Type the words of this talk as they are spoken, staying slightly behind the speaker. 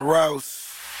Rouse.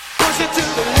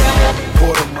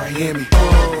 Port of Miami,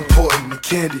 important to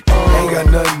Candy. Ain't got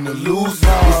nothing to lose.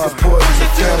 It's important to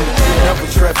family. Never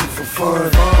traffic for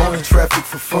fun, only traffic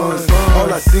for fun.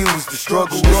 All I seen was the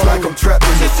struggle. It's like I'm trapped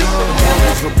in the sun.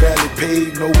 Mortgage were barely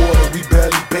paid, no water, we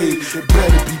barely paid. It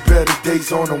better be better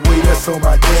days on the way. That's on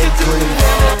my dad's grave.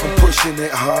 I'm pushing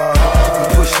it hard,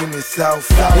 I'm pushing it south.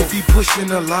 If he pushing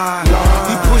a lie,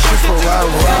 he pushing for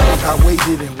hours. I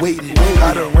waited and waited,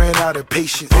 I done ran out of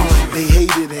patience. They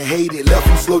hated and hated, left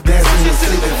them slow dancing and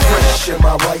singing. Fresh in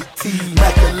my white tee,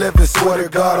 Mac 11, swear to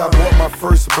God, I bought my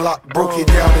first block, broke it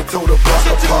down and tore the block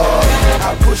apart.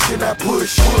 I push and I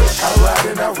push, I ride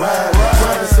and I ride,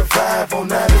 trying to survive on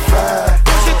 95.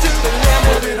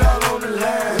 Put it all on the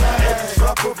line, at the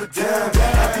drop of a dime.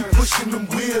 I be pushing them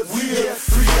wheels, 3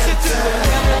 at a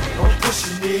time. I'm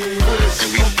pushing it.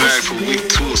 And we back for week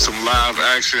 2 of some live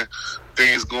action.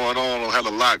 Things going on. I had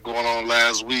a lot going on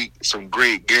last week. Some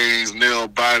great games, nail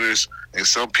biters, and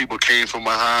some people came from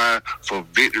behind for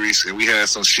victories. And we had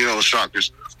some shell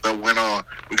shockers that went on.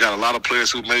 We got a lot of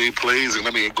players who made plays. And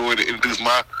let me go ahead and introduce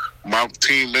my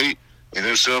teammate and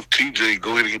himself, TJ.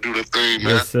 Go ahead and do the thing,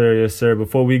 man. Yes, sir. Yes, sir.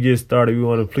 Before we get started, we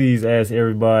want to please ask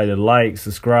everybody to like,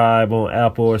 subscribe on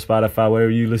Apple or Spotify,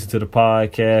 wherever you listen to the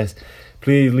podcast.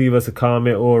 Please leave us a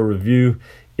comment or a review.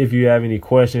 If you have any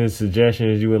questions,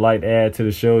 suggestions you would like to add to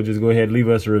the show, just go ahead and leave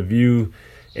us a review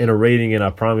and a rating, and I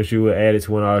promise you we'll add it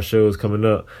to one of our shows coming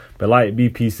up. But like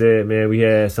BP said, man, we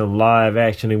had some live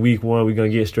action in week 1. We're going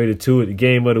to get straight into it. The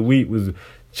game of the week was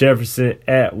Jefferson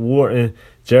at Wharton.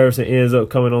 Jefferson ends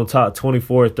up coming on top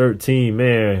 24-13.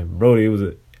 Man, Brody, it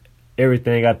was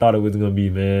everything I thought it was going to be,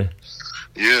 man.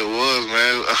 Yeah, it was,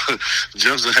 man.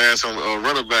 Jefferson had some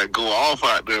running back go off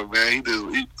out there, man.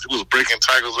 He was breaking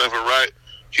tackles left and right,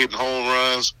 hitting home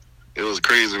runs. It was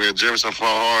crazy, man. Jefferson fought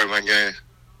hard in that game.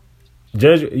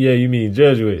 Yeah, you mean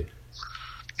Jesuit?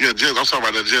 Yeah, Jesuit. I'm talking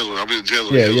about that Jesuit. I mean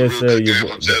Jesuit. Yeah, yes, sir.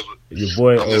 Your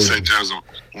boy. I'm just saying Jesuit.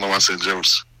 No, I said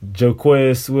Jefferson.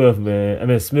 Joquez Swift, man. I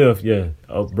mean Smith. Yeah.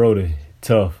 Oh, Brody,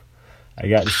 tough. I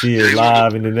got to see it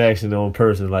live and in action on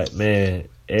person. Like, man,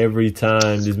 every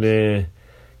time this man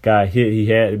got hit, he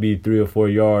had to be 3 or 4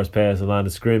 yards past the line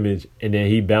of scrimmage, and then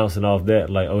he bouncing off that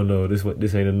like, oh no, this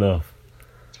ain't enough.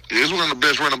 Yeah, he's one of the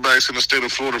best running backs in the state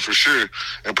of Florida for sure,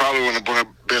 and probably one of the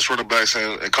best running backs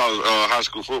in college, high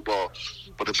school football.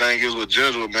 But the thing is with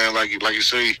Jesuit, man, like you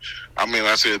say, I mean,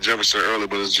 I said Jefferson earlier,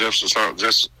 but it's Jefferson.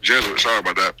 Jesuit. Sorry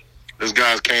about that. These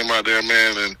guys came out there,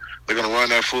 man, and they're gonna run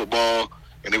that football,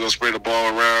 and they're gonna spread the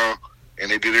ball around, and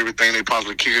they did everything they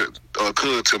possibly could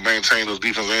to maintain those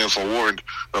defensive ends from Wharton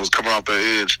that was coming off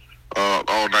that edge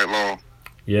all night long.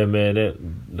 Yeah, man. That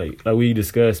like we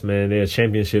discussed, man, they're a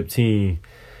championship team.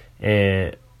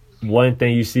 And one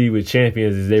thing you see with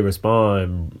champions is they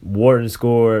respond. Wharton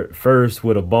scored first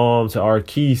with a bomb to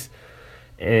Arquise,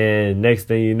 and next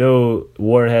thing you know,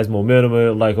 Wharton has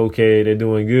momentum. Like, okay, they're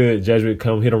doing good. Jesuit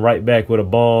come hit them right back with a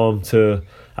bomb to,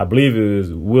 I believe it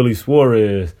was Willie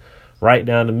Suarez, right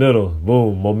down the middle.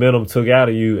 Boom, momentum took out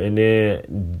of you, and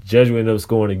then Jesuit ended up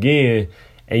scoring again.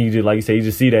 And you just, like you say, you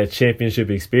just see that championship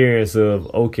experience of,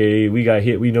 okay, we got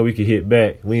hit, we know we can hit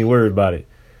back. We ain't worried about it.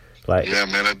 Like, yeah,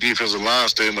 man, that defensive line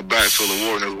stayed in the backfield of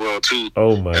Wharton as well too.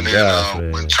 Oh my and then, gosh,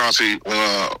 man. When Chauncey,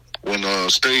 when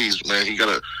Stays, man, he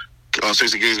got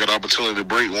Stacey Gaines got an opportunity to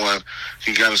break one.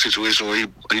 He got in a situation where he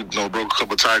broke a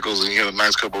couple of tackles and he had a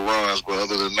nice couple of runs. But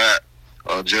other than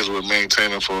that, Jesuit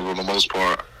maintained him for the most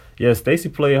part. Yeah, Stacy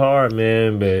played hard,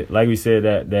 man. But like we said,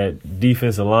 that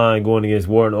defensive line going against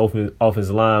Wharton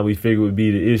offensive line, we figured would be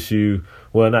the issue.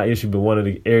 Well, not issue, but one of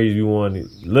the areas we wanted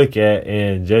to look at.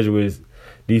 And Jesuit's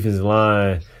defensive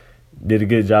line did a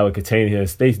good job of containing him.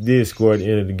 Stace did score at the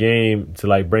end of the game to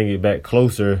like bring it back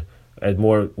closer as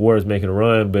more Ward's making a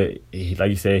run, but like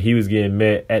you said, he was getting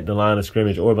met at the line of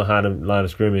scrimmage or behind the line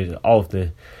of scrimmage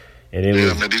often. And it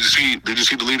was, man, did you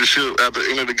see the leadership at the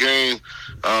end of the game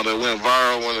that went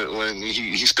viral when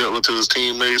he stepped up to his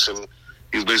teammates and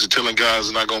he was basically telling guys,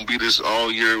 "It's not gonna be this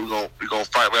all year. We're gonna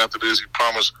fight after this." He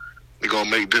promised they're gonna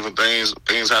make different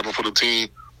things happen for the team.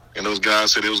 And those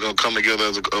guys said they was going to come together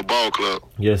as a ball club.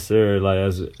 Yes, sir. Like,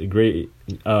 that's a great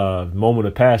moment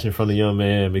of passion from the young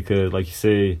man because, like you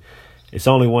said, it's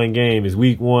only one game. It's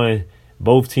week 1.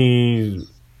 Both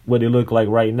teams, what they look like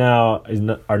right now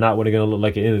are not what they're going to look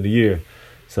like at the end of the year.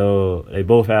 So they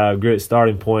both have great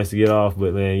starting points to get off.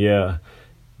 But, man, yeah,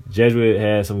 Jesuit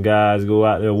had some guys go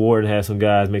out there. Wharton had some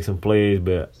guys make some plays.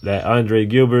 But that Andre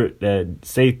Gilbert, that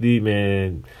safety,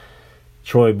 man –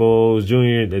 Troy Bowles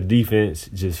Jr., the defense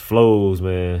just flows,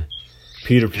 man.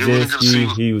 Peter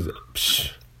Pajinski, he was.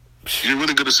 You're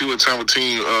really good to see what type of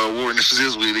team Wharton is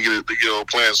this week. They get a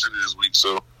Plant City this week,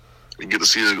 so and get to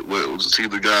see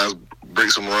the guys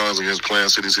break some runs against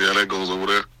Plant City. See how that goes over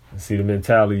there. See the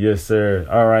mentality, yes, sir.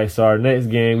 All right, so our next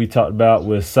game we talked about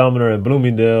was Sumner and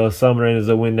Bloomingdale. Sumner ends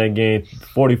up winning that game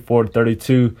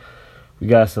 44-32. We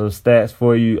got some stats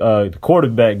for you. The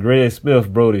quarterback, Greg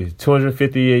Smith, Brody,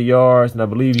 258 yards, and I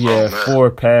believe he had 4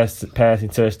 passing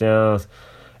touchdowns,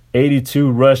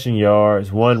 82 rushing yards,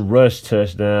 1 rush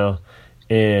touchdown,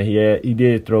 and he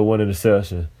did throw 1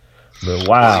 interception. But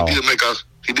wow. Well,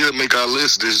 he did make our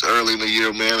list this early in the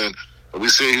year, man, and we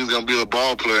said he was going to be a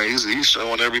ball player. He's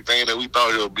showing everything that we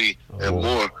thought he'll be and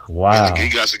more. Wow. And he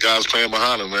got the guys playing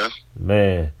behind him, man.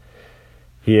 Man.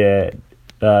 He had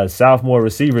sophomore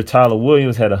receiver Tyler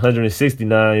Williams had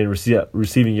 169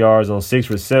 receiving yards on 6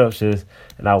 receptions.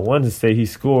 And I wanted to say he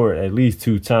scored at least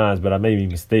 2 times, but I may be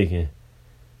mistaken.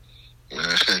 Man,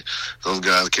 those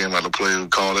guys came out to play and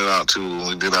called it out, too, when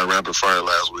we did our rapid fire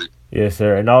last week. Yes,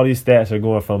 sir. And all these stats are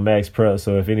going from Max Prep,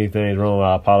 so if anything's wrong,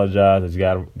 I apologize. I just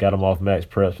got them off Max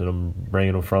Prep, and I'm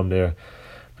bringing them from there.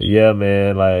 But, yeah,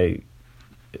 man, like,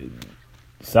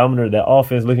 Sumner, that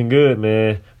offense looking good,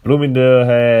 man. Bloomingdale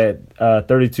had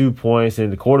 32 points,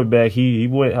 and the quarterback, he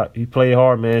played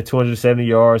hard, man. 270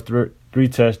 yards, 3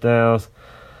 touchdowns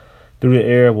through the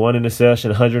air, 1 interception,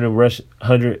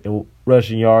 100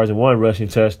 rushing yards, and 1 rushing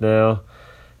touchdown.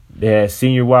 They had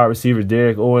senior wide receiver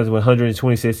Derek Owens with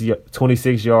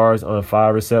 126 yards on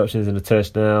 5 receptions and a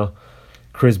touchdown.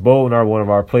 Chris Bolton, one of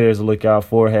our players to look out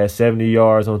for, had 70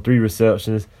 yards on 3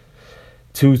 receptions,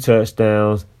 2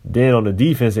 touchdowns. Then on the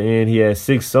defensive end, he had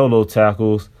 6 solo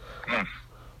tackles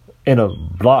and a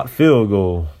blocked field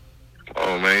goal.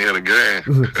 Oh man, he had a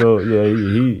game. So yeah,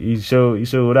 he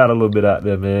showed out a little bit out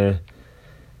there, man.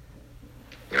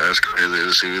 Yeah, that's crazy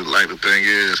to see. Like, the thing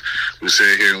is, we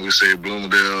say here and we say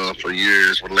Bloomingdale for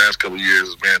the last couple of years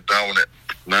has been dominant.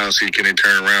 Now see, can they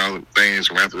turn around things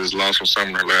from after this loss from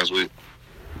Sumner last week?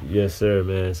 Yes, sir,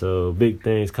 man. So big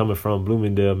things coming from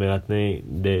Bloomingdale, man. I think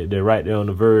they're right there on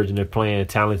the verge, and they're playing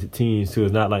talented teams too.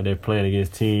 It's not like they're playing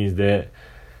against teams that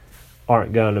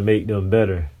aren't going to make them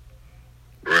better.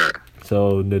 Right.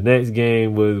 So the next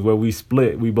game was where we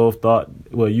split. We both thought,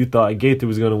 you thought Gaither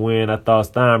was going to win. I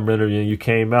thought Steinbrenner, and you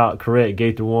came out correct.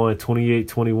 Gaither won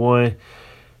 28-21.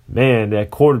 Man,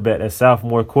 that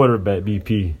sophomore quarterback,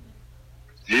 BP.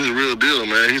 He's a real deal,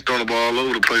 man. He's throwing the ball all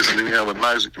over the place, and then you have a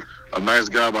nice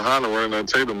guy behind him running that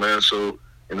table, man. So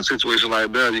in a situation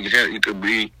like that, you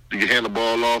can hand the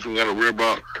ball off. You got to worry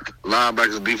about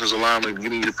linebackers, defensive linemen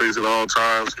getting in your face at all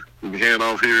times. You can hand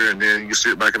off here, and then you can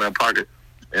sit back in that pocket.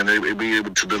 And they be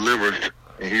able to deliver,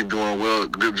 and he's doing well.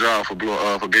 Good job for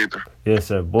Gaither. Yes,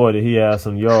 sir. Boy, did he have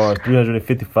some yards,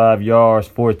 355 yards,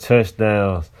 4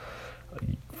 touchdowns.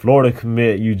 Florida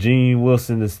commit Eugene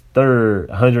Wilson is third,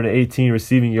 118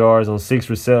 receiving yards on 6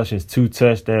 receptions, 2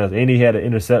 touchdowns, and he had an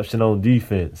interception on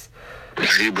defense.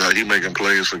 He making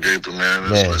plays for Gaither, man.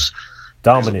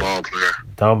 Dominant. He's a ball player.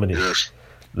 Dominant. Yes.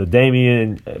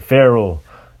 LaDamian Farrell,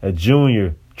 a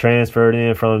junior, transferred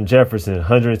in from Jefferson,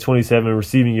 127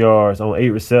 receiving yards on 8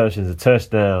 receptions and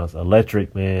touchdowns.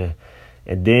 Electric, man.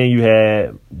 And then you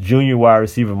had junior wide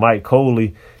receiver Mike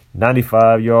Coley,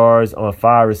 95 yards on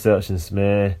 5 receptions,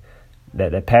 man.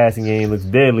 That passing game looks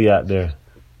deadly out there.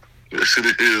 Yes, it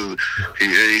is. He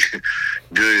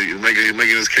good. He's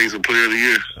making his case a player of the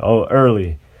year. Oh,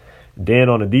 early. Then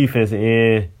on the defensive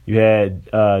end, you had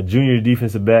junior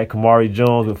defensive back Kamari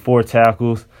Jones with 4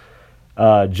 tackles.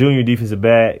 Junior defensive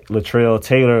back Latrell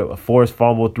Taylor, a forced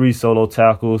fumble, 3 solo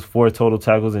tackles, 4 total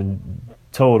tackles in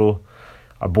total.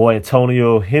 Our boy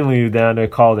Antonio Henley down there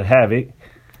causing havoc.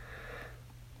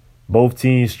 Both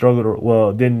teams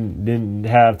struggled. Didn't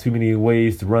have too many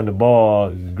ways to run the ball.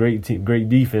 Great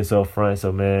defense up front.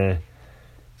 So man,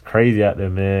 it's crazy out there,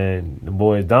 man. The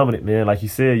boy is dominant, man. Like you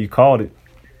said, you called it.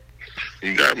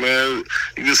 You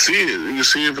can see it. You can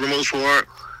see it for the most part.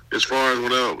 As far as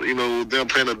them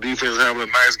playing the defense, having a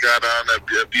nice guy down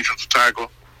that defensive tackle,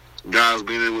 guys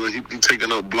being able to he taking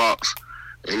up blocks,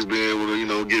 and he's being able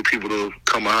to get people to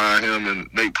come behind him and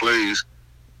make plays.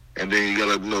 And then you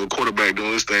got a quarterback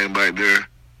doing his thing back there,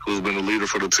 who's been the leader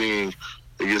for the team.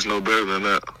 It gets no better than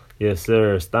that. Yes,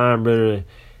 sir. Steinbrenner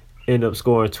ended up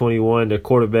scoring 21. The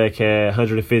quarterback had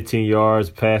 115 yards,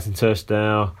 passing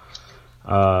touchdown.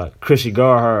 Chrissy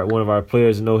Garhart, one of our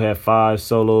players, had 5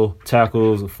 solo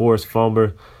tackles, a forced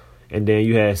fumble. And then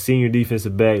you had senior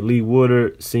defensive back Lee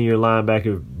Woodard, senior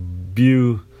linebacker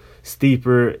Bew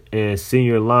Steeper, and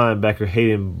senior linebacker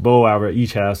Hayden Bowower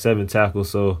each have 7 tackles.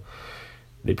 So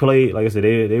they played, like I said,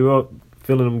 they were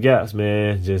filling them gaps,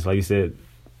 man. Just like you said,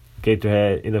 Gaither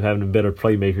ended up having the better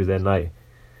playmakers that night.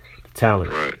 The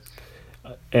talent. Right.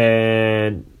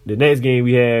 And the next game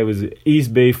we had was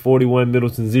East Bay 41,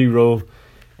 Middleton 0.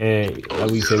 And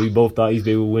like we said, we both thought East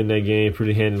Bay would win that game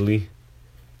pretty handily.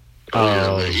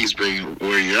 Man, East Bay,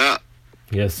 where you at?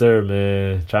 Yes, sir,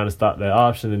 man. Trying to stop that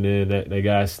option. And then that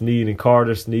guy Sneed and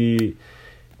Carter Sneed.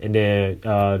 And then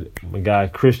my guy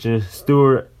Christian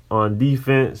Stewart on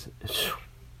defense.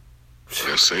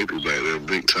 That safety back there,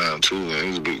 big time too, man.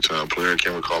 He's a big time player. I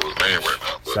can't recall his name right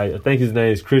now. But. I think his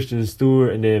name is Christian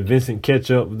Stewart, and then Vincent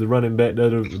Ketchup, the running back, the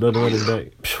other running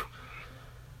back.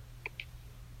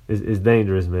 It's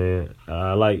dangerous, man.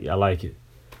 I like it.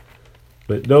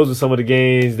 But those are some of the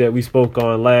games that we spoke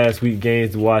on last week,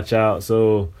 games to watch out.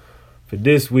 So for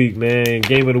this week, man,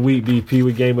 game of the week, BP.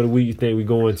 What game of the week you think we're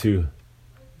going to?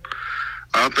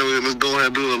 I think let's go ahead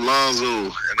and do Alonzo.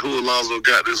 And who Alonzo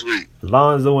got this week?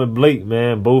 Alonzo and Blake,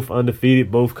 man, both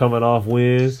undefeated, both coming off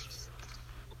wins.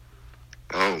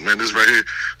 Oh, man, this right here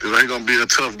going to be a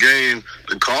tough game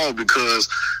to call because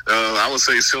I would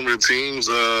say similar teams,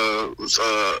 it's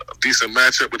a decent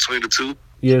matchup between the two.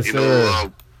 Yes,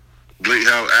 sir. Blake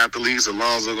have athletes.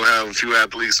 Alonzo going to have a few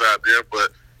athletes out there,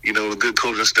 but, a good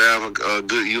coaching staff, a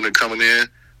good unit coming in.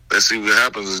 Let's see what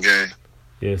happens this game.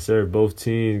 Yes, sir. Both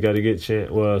teams got to get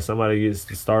chance. Well, somebody gets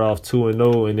to start off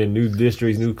 2-0, and then new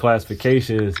districts, new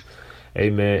classifications. Hey,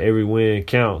 man, every win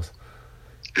counts.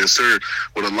 Yes, sir.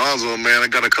 With Alonzo, man, I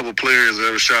got a couple players that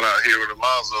have a shout out here with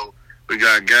Alonzo. We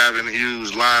got Gavin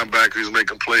Hughes, linebacker, who's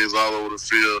making plays all over the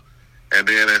field. And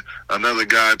then another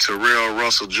guy, Terrell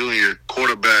Russell Jr.,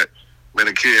 quarterback. Man,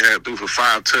 the kid threw for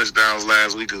 5 touchdowns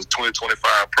last week. He's a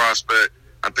 2025 prospect.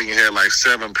 I think he had like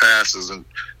 7 passes, and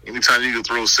anytime you can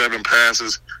throw 7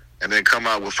 passes and then come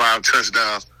out with 5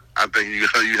 touchdowns, I think you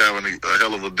having a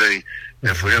hell of a day.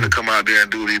 And for him to come out there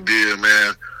and do what he did,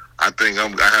 man, I think I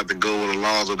have to go with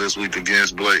Alonzo this week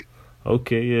against Blake.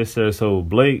 Okay, yes, sir. So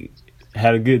Blake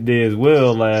had a good day as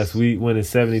well last week, winning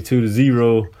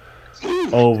 72-0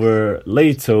 over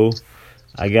Lato.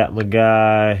 I got my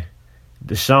guy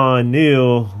Deshaun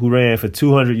Neal, who ran for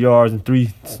 200 yards and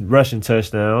 3 rushing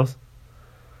touchdowns.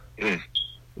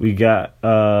 We got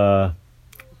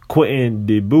Quentin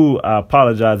DeBoo. I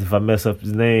apologize if I mess up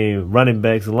his name. Running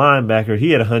backs, linebacker.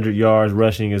 He had 100 yards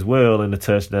rushing as well in the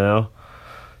touchdown.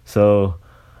 So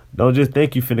don't just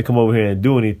think you finna come over here and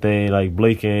do anything. Like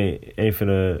Blake ain't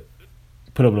finna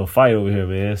put up no fight over here,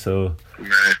 man. So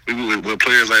man, with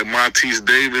players like Martese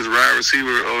Davis, wide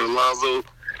receiver, or Alonzo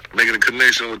making a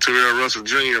connection with Terrell Russell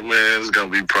Jr., man, it's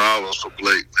gonna be problems for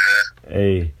Blake, man.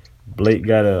 Hey. Blake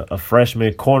got a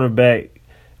freshman cornerback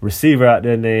receiver out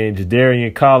there named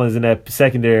Jadarian Collins in that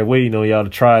secondary waiting on y'all to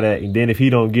try that. And then if he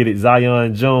don't get it,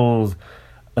 Zion Jones,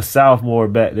 a sophomore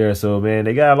back there. So, man,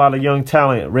 they got a lot of young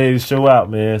talent ready to show out,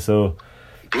 man. So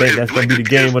I think that's going to be the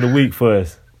game of the week for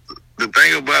us. The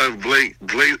thing about it, Blake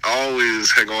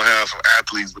always going to have some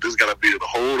athletes, but it's got to be able to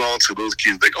hold on to those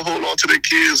kids. They can hold on to their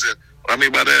kids. And what I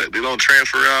mean by that, they don't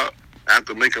transfer out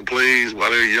after making plays while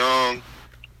they're young.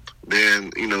 Then,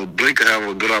 Blake could have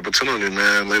a good opportunity,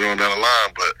 man, later on down the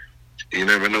line. But you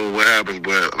never know what happens.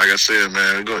 But like I said,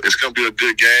 man, it's going to be a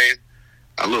good game.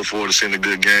 I look forward to seeing a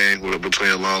good game between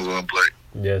Alonzo and Blake.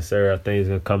 Yes, sir. I think it's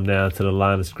going to come down to the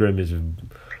line of scrimmage.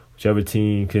 Whichever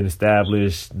team can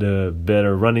establish the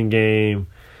better running game,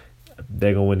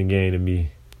 they're going to win the game to me.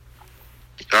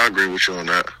 I agree with you on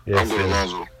that. Yes, I'm going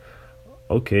Alonzo.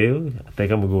 Okay. I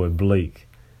think I'm going to go with Blake.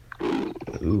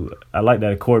 Ooh, I like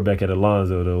that quarterback at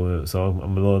Alonzo, though, so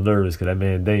I'm a little nervous because that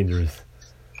man dangerous.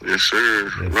 Yes,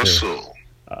 sir. Yes, Russell.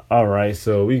 Sir. All right,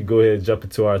 so we can go ahead and jump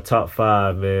into our top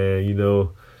 5, man.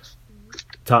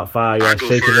 Top 5, y'all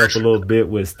shaking up a little bit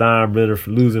with Steinbrenner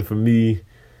losing for me,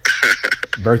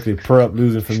 Berkeley Prep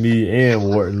losing for me, and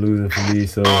Wharton losing for me.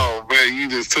 So, oh, man, you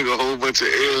just took a whole bunch of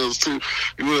L's, too.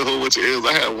 You went a whole bunch of L's.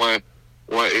 I had one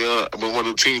L, but one of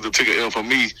the teams that took an L from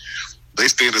me, they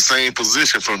stay in the same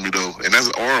position from me, though, and that's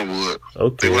Orenwood.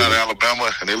 Okay. They went out of Alabama,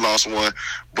 and they lost one.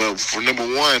 But for number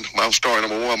 1, I'm starting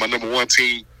number 1. My number 1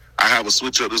 team, I have a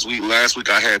switch up this week. Last week,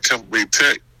 I had Tampa Bay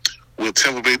Tech. With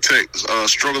Tampa Bay Tech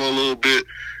struggling a little bit,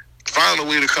 finding a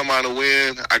way to come out and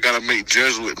win, I got to make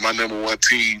Jesuit my number 1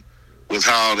 team with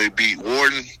how they beat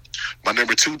Wharton. My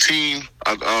number 2 team,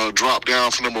 I dropped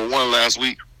down from number 1 last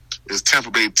week, is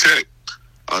Tampa Bay Tech.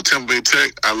 Tampa Bay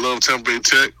Tech, I love Tampa Bay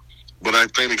Tech. But I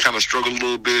think they kind of struggled a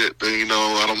little bit.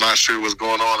 I'm not sure what's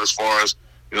going on as far as,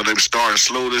 they've started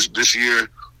slow this year,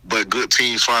 but good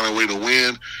teams find a way to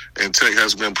win. And Tech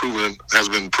has been proven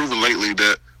lately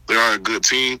that they are a good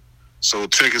team. So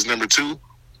Tech is number 2.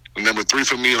 And number 3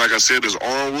 for me, like I said, is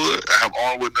Orenwood. I have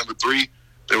Orenwood number 3.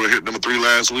 They were hit number 3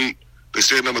 last week. They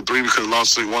said number 3 because they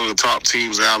lost to one of the top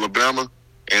teams in Alabama.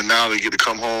 And now they get to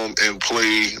come home and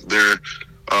play their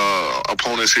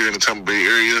opponents here in the Tampa Bay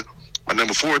area. My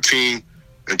number 14,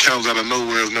 it comes out of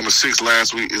nowhere, is number 6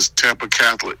 last week, is Tampa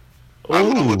Catholic. Ooh. I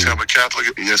love what Tampa Catholic,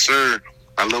 yes sir.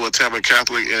 I love what Tampa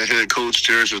Catholic and head coach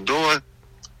Cherish is doing.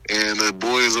 And the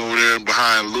boys over there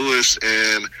behind Lewis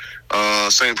and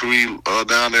St. Prix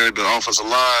down there at the offensive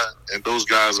line, and those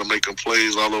guys are making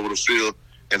plays all over the field.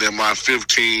 And then my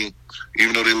 15,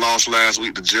 even though they lost last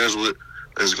week, the Jesuit,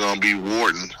 is going to be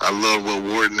Wharton. I love what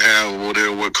Wharton have over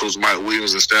there, what Coach Mike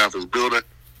Williams and staff is building.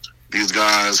 These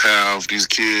guys have these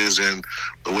kids, and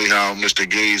the way how Mr.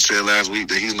 Gage said last week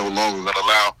that he's no longer going to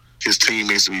allow his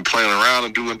teammates to be playing around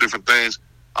and doing different things.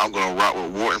 I'm going to rock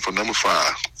with Wharton for number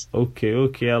 5.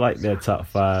 Okay. I like that top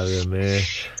 5 there, man.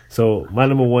 So my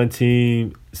number 1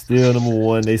 team, still number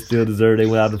 1. They still deserve. They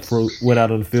went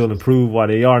out on the field and proved why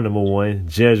they are number 1.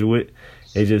 Jesuit.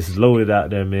 They just loaded out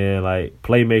there, man. Like,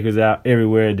 playmakers out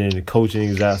everywhere. Then the coaching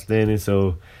is outstanding.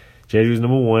 So, Jesuit's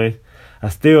number 1. I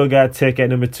still got Tech at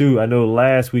number 2. I know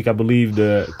last week, I believe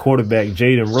the quarterback,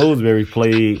 Jaden Roseberry,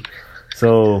 played.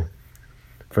 So,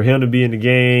 for him to be in the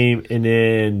game and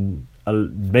then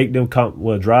make them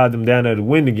drive them down there to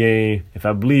win the game, if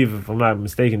I'm not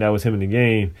mistaken, that was him in the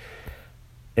game.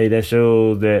 Hey, that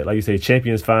shows that, like you say,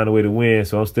 champions find a way to win.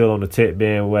 So, I'm still on the Tech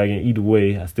bandwagon either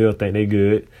way. I still think they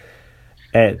good.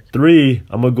 At 3,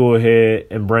 I'm going to go ahead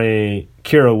and bring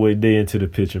Carrollwood Day into the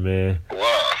picture, man.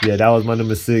 Wow. Yeah, that was my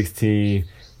number 16.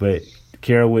 But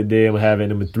Carrollwood Day, I'm going to have at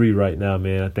number 3 right now,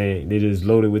 man. I think they just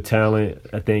loaded with talent.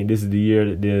 I think this is the year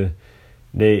that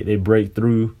they break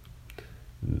through.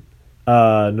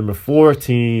 Number 4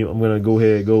 team, I'm going to go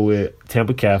ahead and go with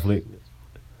Tampa Catholic.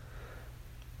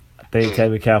 I think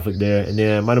Tampa Catholic there. And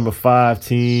then my number 5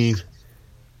 team,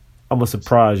 I'm going to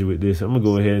surprise you with this. I'm going to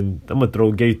go ahead and I'm going to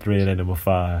throw Gaither in at number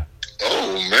 5.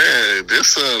 Oh, man.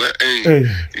 This, hey,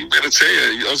 you better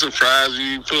tell you. I'm surprised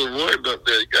you put Wharton up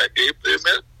there. You got Gaither in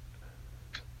there?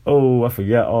 Oh, I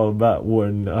forgot all about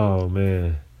Wharton. Oh,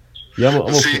 man. Yeah, I'm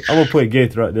going to put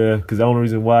Gaither right there because the only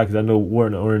reason why, because I know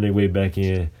Wharton will earn their way back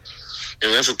in.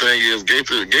 And that's the thing is,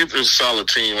 Gaither's a solid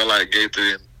team. I like Gaither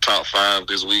in top 5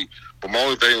 this week. But my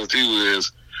only thing with you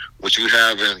is what you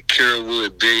have in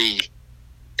Carrollwood Day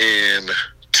and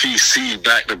TC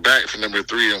back-to-back for number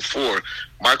 3 and 4.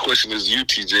 My question is you,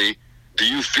 TJ. Do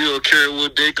you feel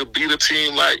Carrollwood Day could beat a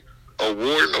team like a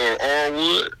Wharton or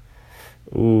Arwood?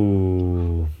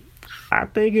 Ooh, I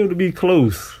think it would be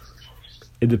close.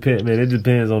 It depends, man. It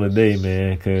depends on the day,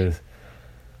 man, because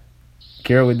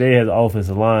Carrollwood Day has an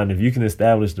offensive line. If you can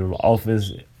establish the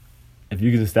offense, if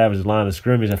you can establish the line of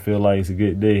scrimmage, I feel like it's a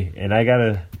good day. And I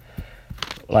gotta.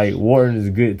 Like, Wharton is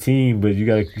a good team, but you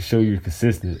got to show you're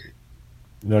consistent.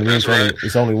 You know what I mean?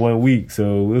 It's only 1 week,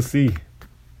 so we'll see.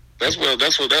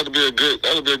 That'll be a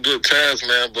good task,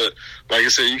 man. But like I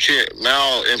said, you can't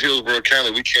now in Hillsborough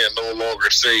County, we can't no longer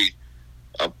say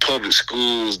a public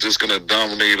school is just gonna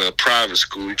dominate a private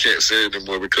school. You can't say it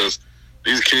anymore because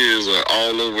these kids are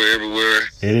all over everywhere.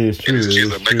 It is true. And these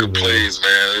kids are making plays,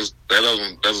 man.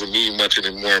 That doesn't mean much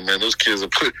anymore, man. Those kids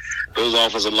those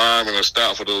offensive linemen are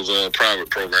stopped for those private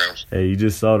programs. Hey, you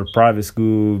just saw the private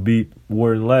school beat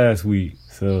Wharton last week,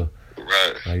 so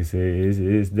right. Like I said,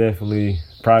 it's definitely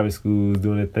private schools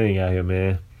doing their thing out here,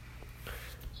 man.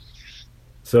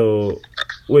 So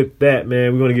with that,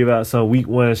 man, we're gonna give out some week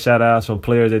 1 shout outs from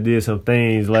players that did some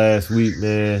things last week,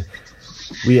 man.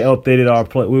 We'll be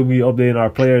updating our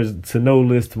players to know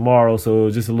list tomorrow, so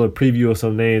just a little preview of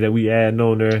some names that we add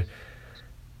on there.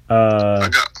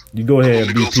 You go ahead,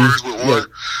 BP. Go first with one. Yeah.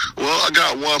 Well, I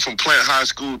got one from Plant High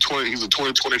School. He's a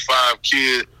 2025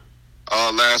 kid.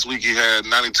 Last week he had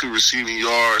 92 receiving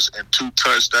yards and 2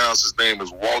 touchdowns. His name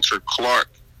is Walter Clark.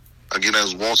 Again,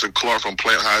 that's Walter Clark from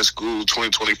Plant High School,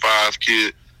 2025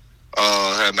 kid.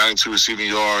 Had 92 receiving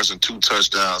yards and 2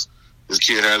 touchdowns. This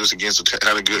kid had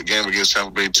a good game against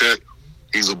Tampa Bay Tech.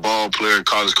 He's a ball player.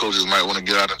 College coaches might want to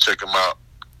get out and check him out.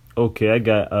 Okay, I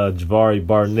got Javari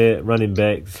Barnett, running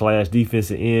back /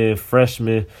 defensive end,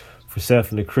 freshman for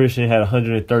Sefton Christian. Had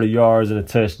 130 yards and a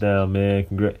touchdown, man.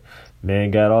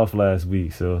 Man got off last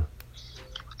week. So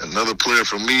another player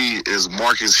for me is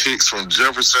Marcus Hicks from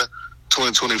Jefferson,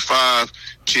 2025.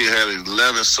 Kid had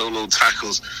 11 solo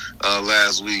tackles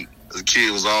last week. The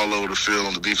kid was all over the field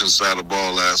on the defensive side of the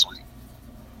ball last week.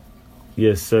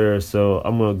 Yes, sir. So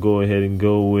I'm going to go ahead and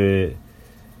go with,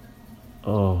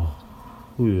 who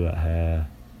do I have?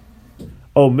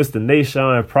 Mr.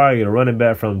 Nashawn Pryor, a running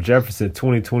back from Jefferson,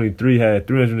 2023, had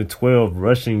 312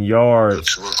 rushing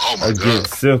yards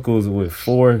against Sickles with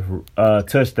 4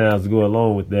 touchdowns to go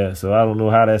along with that. So I don't know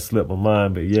how that slipped my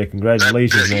mind, but yeah,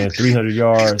 congratulations, man. 300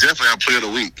 yards. He's definitely our player of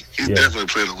the week. He's definitely a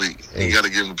player of the week. You got to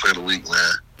give him a player of the week,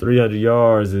 man. 300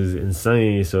 yards is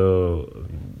insane. So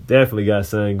definitely got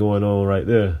something going on right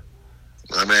there.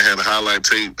 That man had a highlight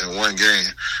tape in one game.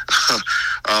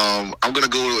 I'm going to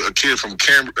go to a kid from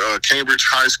Cambridge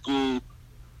High School.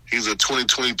 He's a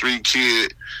 2023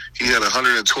 kid. He had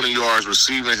 120 yards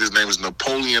receiving. His name is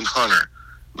Napoleon Hunter.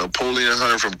 Napoleon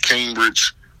Hunter from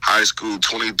Cambridge High School,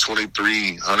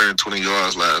 2023, 120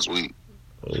 yards last week.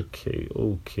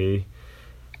 Okay.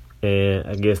 And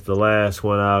I guess the last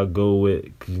one I'll go with,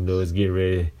 because, it's getting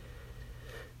ready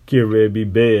to be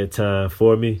bedtime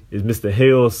for me, is Mr.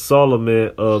 Hale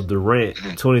Solomon of Durant,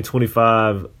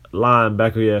 2025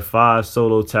 linebacker. He had 5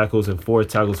 solo tackles and 4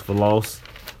 tackles for loss.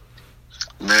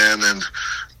 Man, and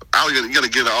you got to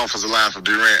get an offensive line for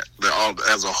Durant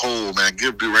as a whole, man.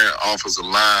 Give Durant offensive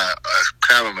line a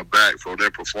pat on the back for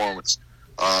their performance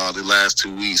the last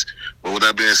 2 weeks. But with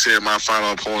that being said, my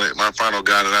final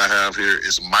guy that I have here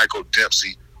is Michael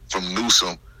Dempsey from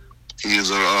Newsom. He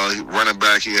is a running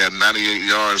back. He had 98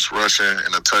 yards rushing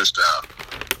and a touchdown.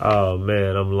 Oh,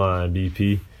 man, I'm lying,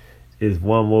 DP. It's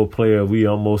one more player we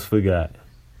almost forgot.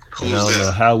 Who's I don't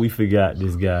know how we forgot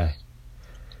this guy.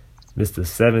 Mr.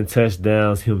 7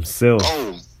 touchdowns himself.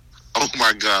 Oh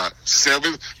my God.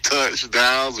 7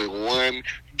 touchdowns in one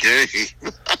game.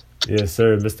 Yes,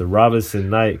 sir. Mr. Robinson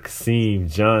Knight, Kasim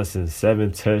Johnson,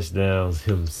 7 touchdowns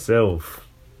himself.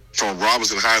 From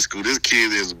Robinson High School. This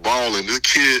kid is balling. This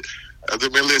kid,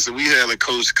 listen, we had a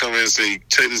coach come in and say,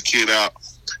 check this kid out.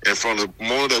 And from the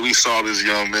moment that we saw this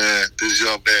young man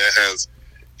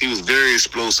he was very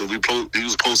explosive. He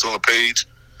was posted on a page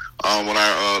when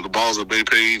the Balls of Bay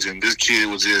page, and this kid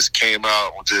came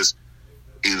out with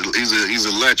he's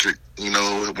electric,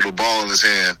 with a ball in his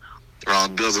hand.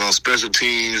 Does it on special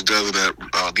teams, does it at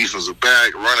defensive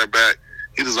back, running back.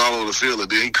 He does all over the field. And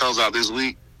then he comes out this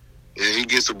week and he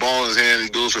gets the ball in his hand and he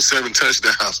goes for 7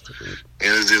 touchdowns. And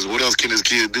it's just, what else can this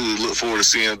kid do? Look forward to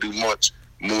seeing him do much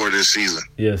more this season.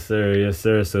 Yes, sir.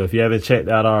 So if you haven't checked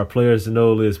out our Players to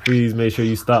Know list, please make sure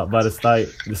you stop by the site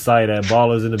at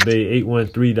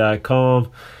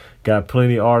ballersinthebay813.com. Got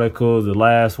plenty of articles. The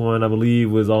last one, I believe,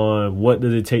 was on what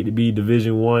does it take to be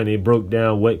Division I. It broke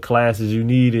down what classes you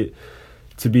needed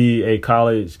to be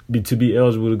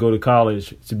eligible to go to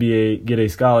college, get a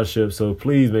scholarship. So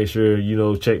please make sure,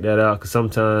 check that out, because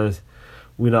sometimes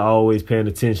we're not always paying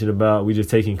attention about. We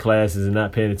just taking classes and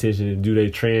not paying attention to do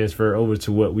they transfer over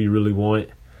to what we really want.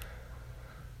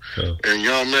 So. And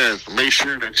young man, make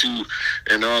sure that you,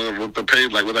 with the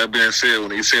page, like with that being said,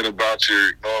 when he said about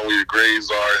knowing where your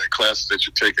grades are and the classes that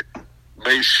you're taking,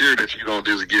 make sure that you don't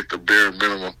just get the bare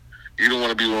minimum. You don't want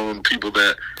to be one of the people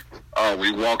that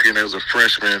we walk in as a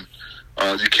freshman,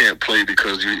 you can't play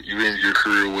because you end your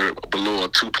career with below a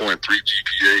 2.3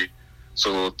 GPA.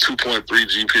 So 2.3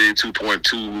 GPA,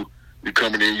 2.2, you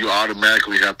coming in, you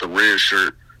automatically have the red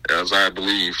shirt, as I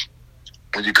believe,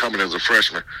 when you come in as a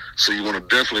freshman. So you want to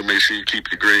definitely make sure you keep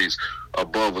your grades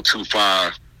above a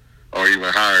 2.5 or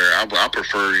even higher. I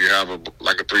prefer you have a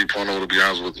 3.0, to be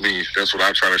honest with me. That's what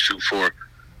I try to shoot for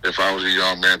if I was a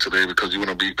young man today, because you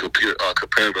want to be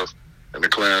competitive in the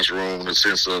classroom, in the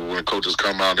sense of when coaches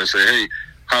come out and they say, hey,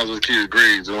 how's this kid's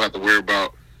grades? You don't have to worry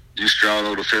about you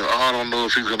straddle the field. I don't know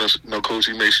if he's going to, coach,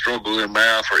 he may struggle in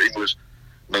math or English.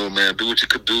 No, man, do what you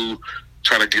could do.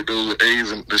 Try to get those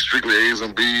A's and strictly A's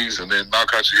and B's, and then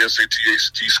knock out your SAT,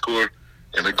 ACT score,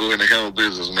 and then go in and handle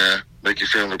business, man. Make your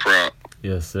family proud.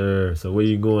 Yes, sir. So where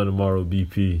you going tomorrow,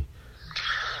 BP?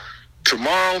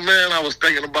 Tomorrow, man, I was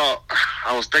thinking about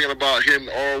hitting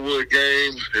the Arnwood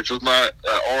game. If it's not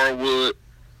Arnwood,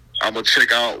 I'm gonna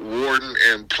check out Warden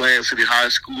and Plant City High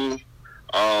School,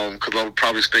 because I'll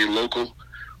probably stay local.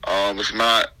 If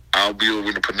not, I'll be over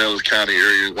in the Pinellas County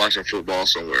area watching football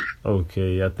somewhere.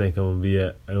 Okay, I think I'm gonna be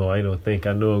at. I know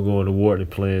I'm going to Warden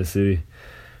and Plant City.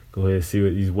 Go ahead and see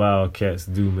what these Wildcats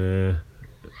do, man.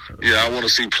 Yeah, I want to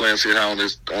see Plant City on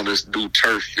this new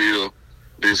turf field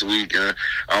this week, and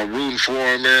I'm rooting for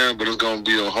them, man. But it's gonna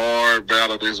be a hard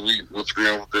battle this week with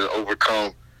them to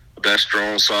overcome that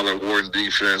strong, solid Warden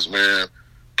defense, man.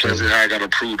 Plant City High got to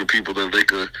prove to people that they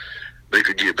could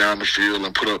get down the field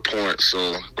and put up points.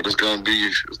 So, but it's gonna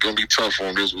be tough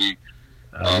on this week.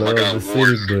 I love the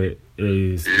city, but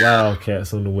it's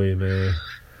Wildcats on the way, man.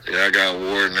 Yeah, I got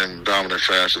Warden in dominant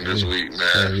fashion this week,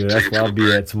 man. Yeah, that's where I'll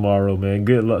be at tomorrow, man.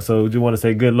 Good luck. So, just want to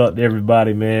say good luck to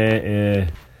everybody, man, and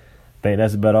I think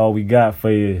that's about all we got for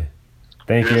you.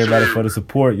 Thank you, everybody, for the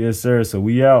support. Yes, sir. So,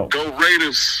 we out. Go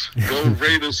Raiders. Go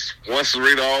Raiders. Once the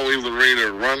Raider, always the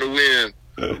Raider. Run to win.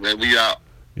 Man, we out.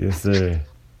 Yes, sir.